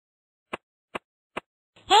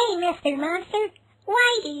Hey, Mr. Monster,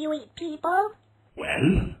 why do you eat people?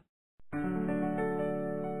 Well,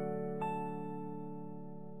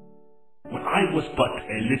 when I was but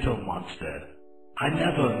a little monster, I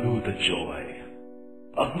never knew the joy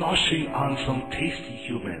of noshing on some tasty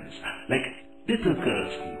humans like little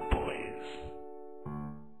girls and boys.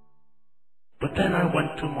 But then I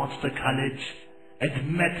went to Monster College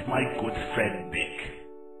and met my good friend Nick,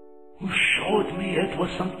 who showed me it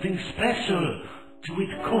was something special to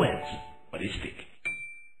eat co-eds. What is it?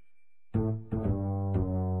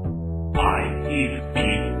 I eat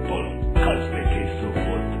people 'cause they taste so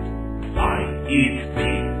good. I eat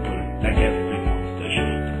people like every monster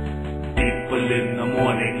should. People in the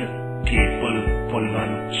morning, people for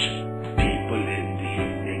lunch, people in the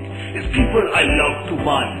evening. It's people I love to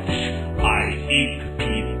munch. I eat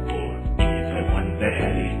people even when they're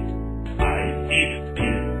hairy. I eat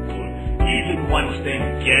people even once they're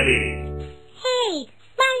Gary. Hey,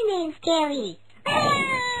 my name's Gary.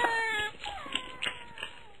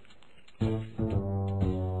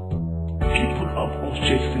 People of all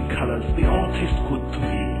shapes and colors, they all taste good to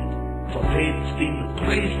me. Sauteed, steamed,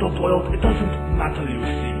 braised or boiled, it doesn't matter, you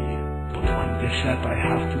see. But one dish that I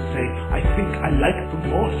have to say I think I like the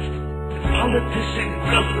most is politician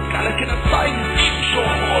grilled with garlic and a side beef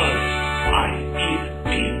short. I eat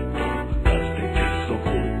people 'cause they taste so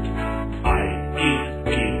good. I eat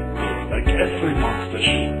people like every monster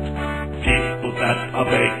should. People that are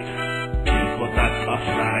baked, people that are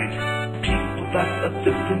fried, people that are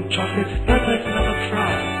dipped in chocolate that I've never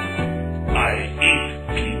tried. I eat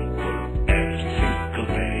people every single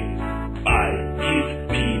day. I eat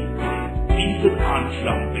people even on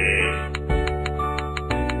flambe.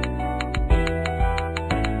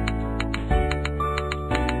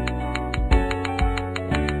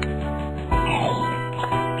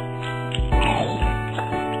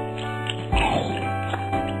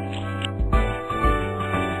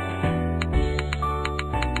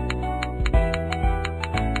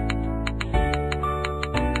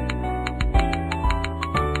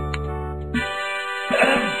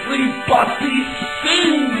 Everybody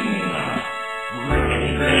sing!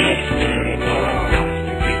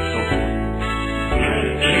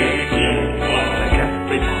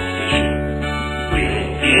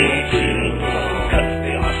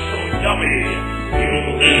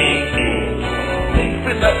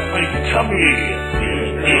 Tummy.